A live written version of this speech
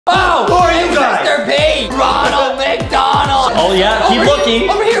Oh, yeah, keep looking.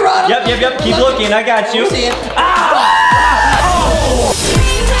 Over here, Ronald. Yep. Keep looking. I got you. See it.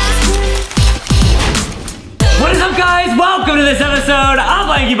 What is up, guys? Welcome to this episode of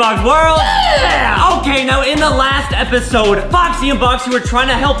LankyBox World. Yeah! Okay, now in the last episode, Foxy and Boxy were trying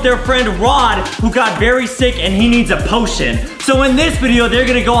to help their friend Rod, who got very sick and he needs a potion. So in this video, they're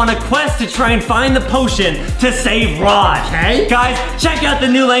gonna go on a quest to try and find the potion to save Rod. Okay. Guys, check out the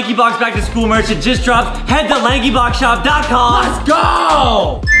new LankyBox Back to School merch. It just dropped. Head to LankyBoxShop.com. Let's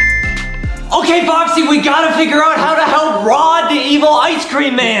go! Okay, Boxy, we gotta figure out how to help Rod, the evil ice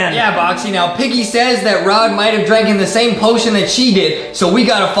cream man. Yeah, Boxy. Now, Piggy says that Rod might have drank in the same potion that she did, so we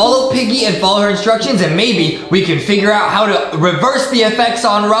gotta follow Piggy and follow her instructions, and maybe we can figure out how to reverse the effects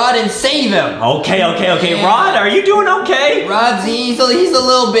on Rod and save him. Okay. Yeah. Rod, are you doing okay? Rod's, he's a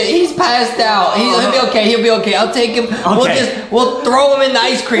little bit, he's passed out. He'll be okay. I'll take him. Okay. We'll throw him in the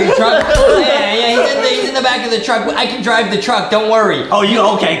ice cream truck. Yeah, he's in the back of the truck. I can drive the truck, don't worry. Oh,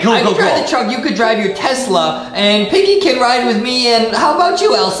 okay, cool. I can drive the truck. You could drive your Tesla, and Piggy can ride with me, and how about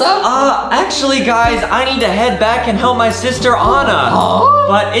you, Elsa? Actually, guys, I need to head back and help my sister, Anna. Huh?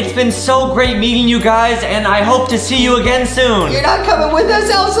 But it's been so great meeting you guys, and I hope to see you again soon. You're not coming with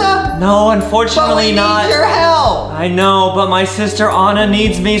us, Elsa? No, unfortunately not. But we need your help. I know, but my sister Anna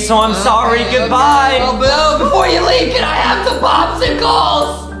needs me, so I'm sorry. Goodbye. Okay. Oh, before you leave, can I have some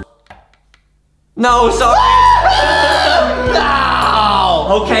popsicles? No, sorry. No.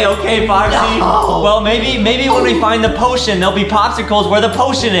 Okay, Foxy. No. Well, maybe when we find the potion, there'll be popsicles where the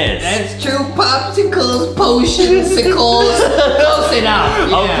potion is. That's true. Popsicles, potionsicles. Close enough.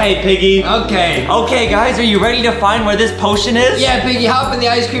 Yeah. Okay, Piggy. Okay. Okay, guys, are you ready to find where this potion is? Yeah, Piggy, hop in the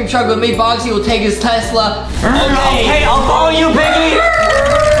ice cream truck with me. Boxy will take his Tesla. Okay, I'll follow you, Piggy.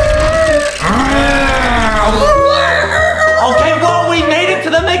 Okay, well, we made it to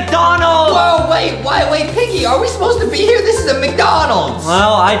the McDonald's. Whoa, wait, Piggy, are we supposed to be here? This is a McDonald's.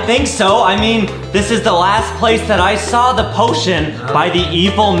 Well, I think so. I mean, this is the last place that I saw the potion by the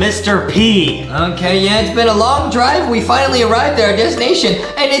evil Mr. P. Okay, yeah, it's been a long drive. We finally arrived at our destination,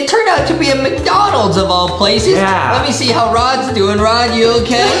 and it turned out to be a McDonald's of all places. Yeah. Let me see how Rod's doing. Rod, you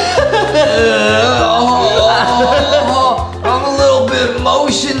okay? I'm a little bit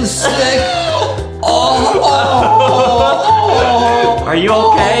motion sick. Are you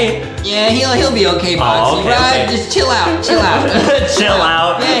okay? Yeah, he'll be okay, Boxy. Okay, Rod, just chill out. Chill out.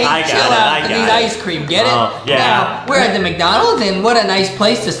 Yeah, I chill out. got Need it. ice cream, get it? Yeah. Now, we're at the McDonald's, and what a nice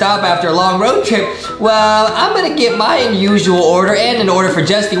place to stop after a long road trip. Well, I'm gonna get my unusual order and an order for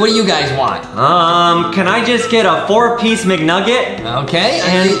Justy. What do you guys want? Can I just get a 4-piece McNugget? Okay.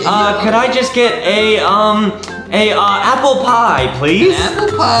 And could I just get a apple pie, please? An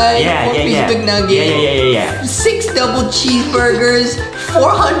apple pie. Yeah. 4-piece McNugget. Yeah. 6 double cheeseburgers.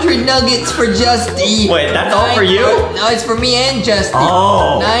 400 nuggets for Justy. Wait, that's all for you? No, it's for me and Justy.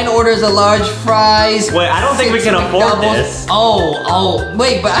 Oh. 9 orders of large fries. Wait, I don't think we can afford this. Oh,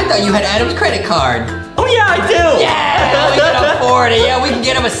 wait, but I thought you had Adam's credit card. Oh yeah, I do. Yeah, we can afford it. Yeah, we can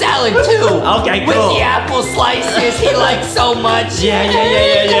get him a salad too. Okay, cool. With the apple slices he likes so much. Yeah.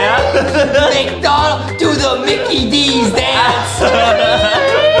 McDonald's, do the Mickey D's dance.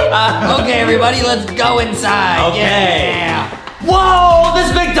 Okay, everybody, let's go inside. Okay. Yeah. Whoa, this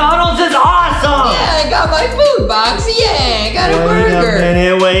McDonald's is awesome. Yeah, I got my food box. Yeah, I got a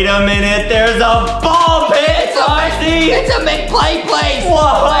burger. Wait a minute. There's a ball pit. It's a McPlay place.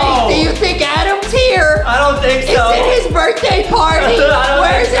 Whoa. Wait, do you think Adam's here? I don't think so. It's at his birthday party.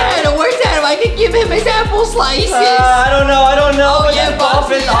 Where's Adam? I can give him his apple slices. I don't know. Oh yeah, ball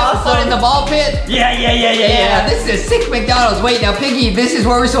pit's awesome. Put in the ball pit. Yeah. This is a sick McDonald's. Wait, now Piggy, this is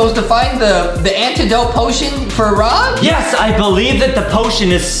where we're supposed to find the antidote potion for Rob? Yes, I believe that the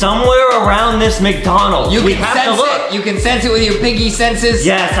potion is somewhere around this McDonald's. You can sense it. You can sense it with your Piggy senses.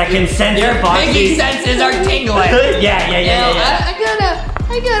 Yes, I can sense your it, Foxy. Piggy senses are tingling. Yeah.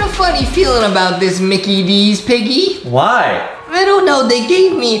 I got a funny feeling about this Mickey D's, Piggy. Why? I don't know, they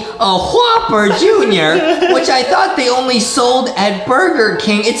gave me a Whopper Jr., which I thought they only sold at Burger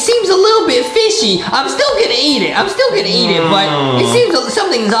King. It seems a little bit fishy. I'm still gonna eat it, but it seems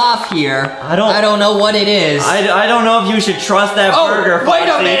something's off here. I don't know what it is. I don't know if you should trust that burger, Foxy.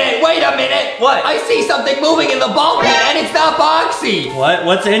 Wait a minute. What? I see something moving in the ball pit, and it's not Boxy.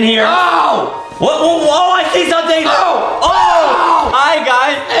 What's in here? Oh! Whoa, I see something! Oh! Hi,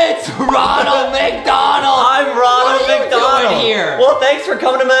 guys! It's Ronald McDonald! I'm Ronald McDonald! here. Well, thanks for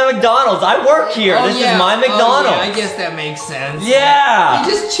coming to my McDonald's. I work here. This is my McDonald's. Oh, yeah, I guess that makes sense. Yeah. You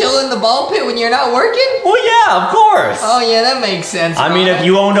just chill in the ball pit when you're not working? Well, yeah, of course. Oh, yeah, that makes sense. I mean, if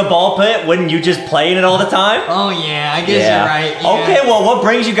you owned a ball pit, wouldn't you just play in it all the time? Oh, yeah, I guess you're right. Yeah. Okay, well, what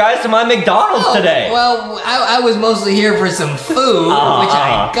brings you guys to my McDonald's today? Well, I was mostly here for some food, which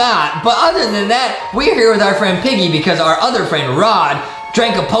I got. But other than that, we're here with our friend Piggy because our other friend Rod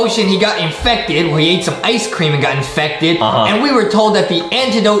drank a potion, he got infected. Well, he ate some ice cream and got infected. And we were told that the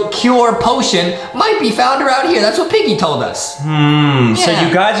antidote cure potion might be found around here. That's what Piggy told us. So you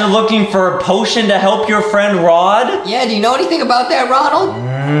guys are looking for a potion to help your friend Rod? Yeah, do you know anything about that, Ronald?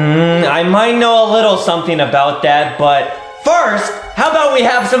 I might know a little something about that, but first, how about we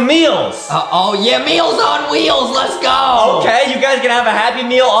have some meals? Oh, yeah, Meals on Wheels. Let's go. Okay, you guys can have a Happy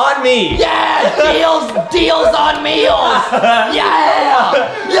Meal on me. Yeah, deals on meals. Yeah,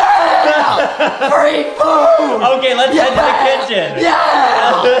 free food. Okay, let's head to the kitchen.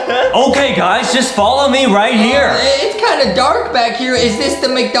 Yeah. Okay, guys, just follow me right here. It's kind of dark back here. Is this the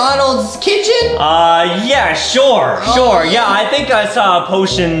McDonald's kitchen? Yeah, sure. Yeah, I think I saw a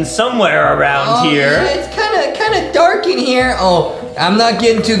potion somewhere around here. Yeah, it's kind of dark in here. Oh, I'm not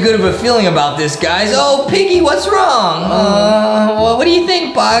getting too good of a feeling about this, guys. Oh, Piggy, what's wrong? Well, what do you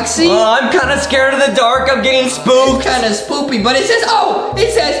think, Boxy? I'm kind of scared of the dark. I'm getting spooked. It's kind of spoopy, but it says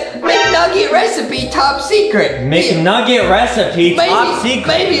McNugget recipe top secret. McNugget recipe top secret.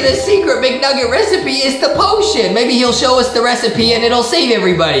 Maybe the secret McNugget recipe is the potion. Maybe he'll show us the recipe and it'll save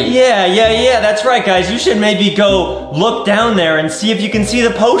everybody. Yeah, that's right, guys. You should maybe go look down there and see if you can see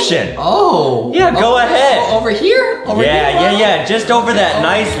the potion. Oh. Yeah, go ahead. Over here? Yeah, just over that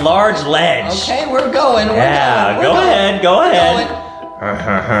nice large ledge. Okay, we're going. Go ahead.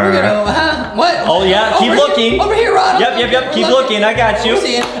 We're gonna, what? Oh yeah, keep looking. Over here, Ronald. Yep, keep looking. I got you.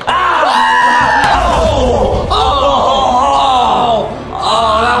 See it.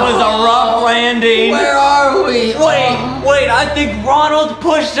 That was a rough landing. Where are we? Wait, I think Ronald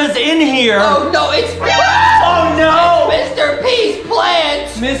pushed us in here. Oh no, it's... Oh no! It's Mr. P's plant!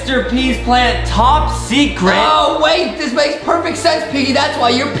 Mr. P's plant top secret. Oh wait, this makes perfect sense, Piggy. That's why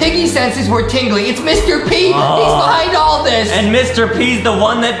your piggy senses were tingling. It's Mr. P. He's behind all this. And Mr. P's the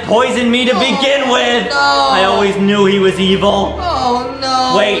one that poisoned me to begin with. No. I always knew he was evil. Oh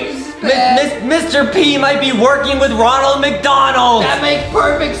no. Wait. Mr. P might be working with Ronald McDonald. That makes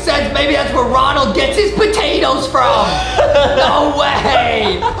perfect sense. Maybe that's where Ronald gets his potatoes from. No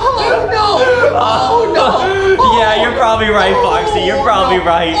way. Oh no. Yeah, you're probably right, Foxy. You're probably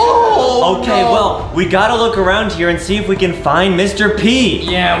right. Okay, well, we gotta look around here and see if we can find Mr. P.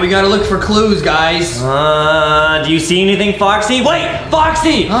 Yeah, we gotta look for clues, guys. Do you see anything, Foxy? Wait,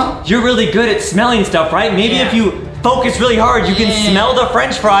 Foxy! Huh? You're really good at smelling stuff, right? Maybe if you focus really hard, you can smell the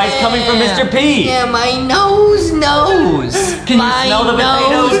French fries coming from Mr. P. Yeah, my nose knows. Can you smell the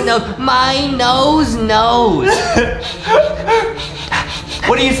potatoes? My nose knows.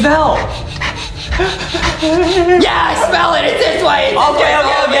 What do you smell? Yeah, I smell it. It's this way. Okay.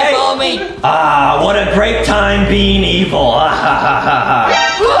 Follow me. What a great time being evil. Who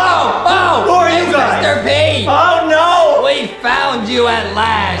are you guys? Mr. P. Oh no! We found you at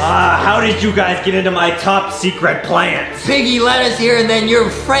last. How did you guys get into my top secret plans? Piggy led us here, and then your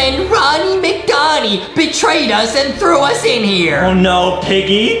friend Ronnie McDonnie betrayed us and threw us in here. Oh no,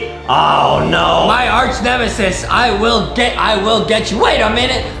 Piggy! Oh no! My arch nemesis, I will get you. Wait a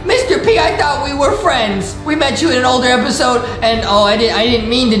minute, Mr. P, I thought we were friends. We met you in an older episode, and I didn't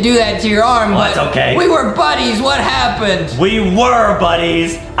mean to do that to your arm, but that's okay. We were buddies. What happened? We were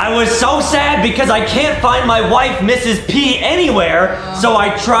buddies. I was so sad because I can't find my wife, Mrs. P, anywhere, so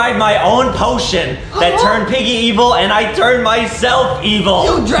I tried my own potion that turned Piggy evil, and I turned myself evil.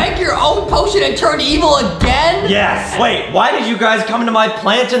 You drank your own potion and turned evil again? Yes. Wait, why did you guys come to my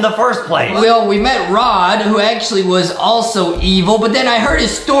plant in the first place? Well, we met Rod, who actually was also evil, but then I heard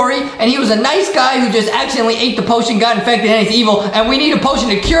his story, and he was a nice guy who just accidentally ate the potion, got infected, and he's evil, and we need a potion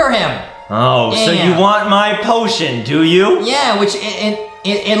to cure him. Oh, so you want my potion, do you? Yeah, which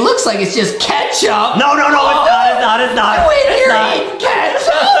it looks like it's just ketchup. No, it's not. Wait, you're eating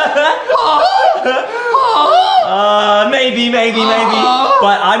ketchup? Maybe.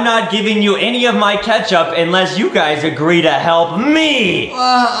 But I'm not giving you any of my ketchup unless you guys agree to help me.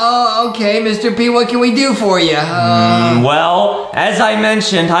 Okay, Mr. P, what can we do for you? Well, as I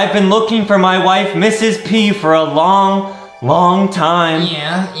mentioned, I've been looking for my wife, Mrs. P, for a long time.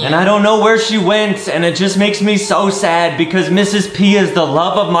 Yeah. And I don't know where she went, and it just makes me so sad because Mrs. P is the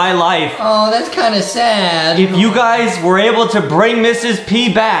love of my life. Oh, that's kind of sad. If you guys were able to bring Mrs. P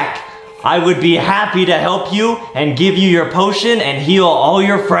back, I would be happy to help you and give you your potion and heal all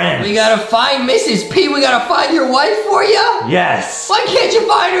your friends. We gotta find Mrs. P. We gotta find your wife for you? Yes. Why can't you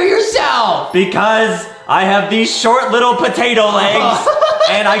find her yourself? Because I have these short little potato legs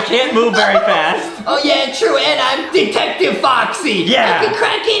and I can't move very fast. Oh yeah, true, and I'm Detective Foxy. Yeah. I can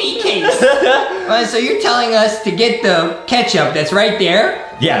crack any case. So you're telling us to get the ketchup that's right there?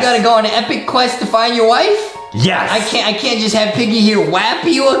 Yes. You gotta go on an epic quest to find your wife? Yes. I can't just have Piggy here whap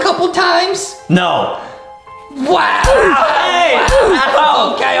you a couple times? No. Wow! Hey!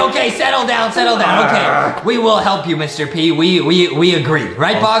 Wow. Okay, settle down. Okay, we will help you, Mr. P. We agree,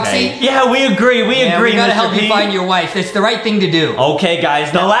 right, Boxy? Yeah, we agree. We agree, we gotta Mr. help P. you find your wife. It's the right thing to do. Okay,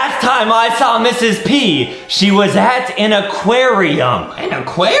 guys. The last time I saw Mrs. P, she was at an aquarium. An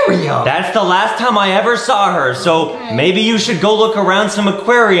aquarium? That's the last time I ever saw her. So maybe you should go look around some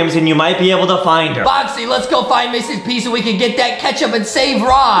aquariums and you might be able to find her. Boxy, let's go find Mrs. P so we can get that ketchup and save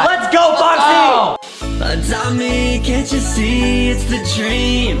Rod. Let's go, Foxy! Tommy, can't you see it's the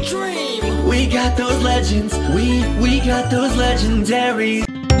dream? We got those legends, we got those legendaries.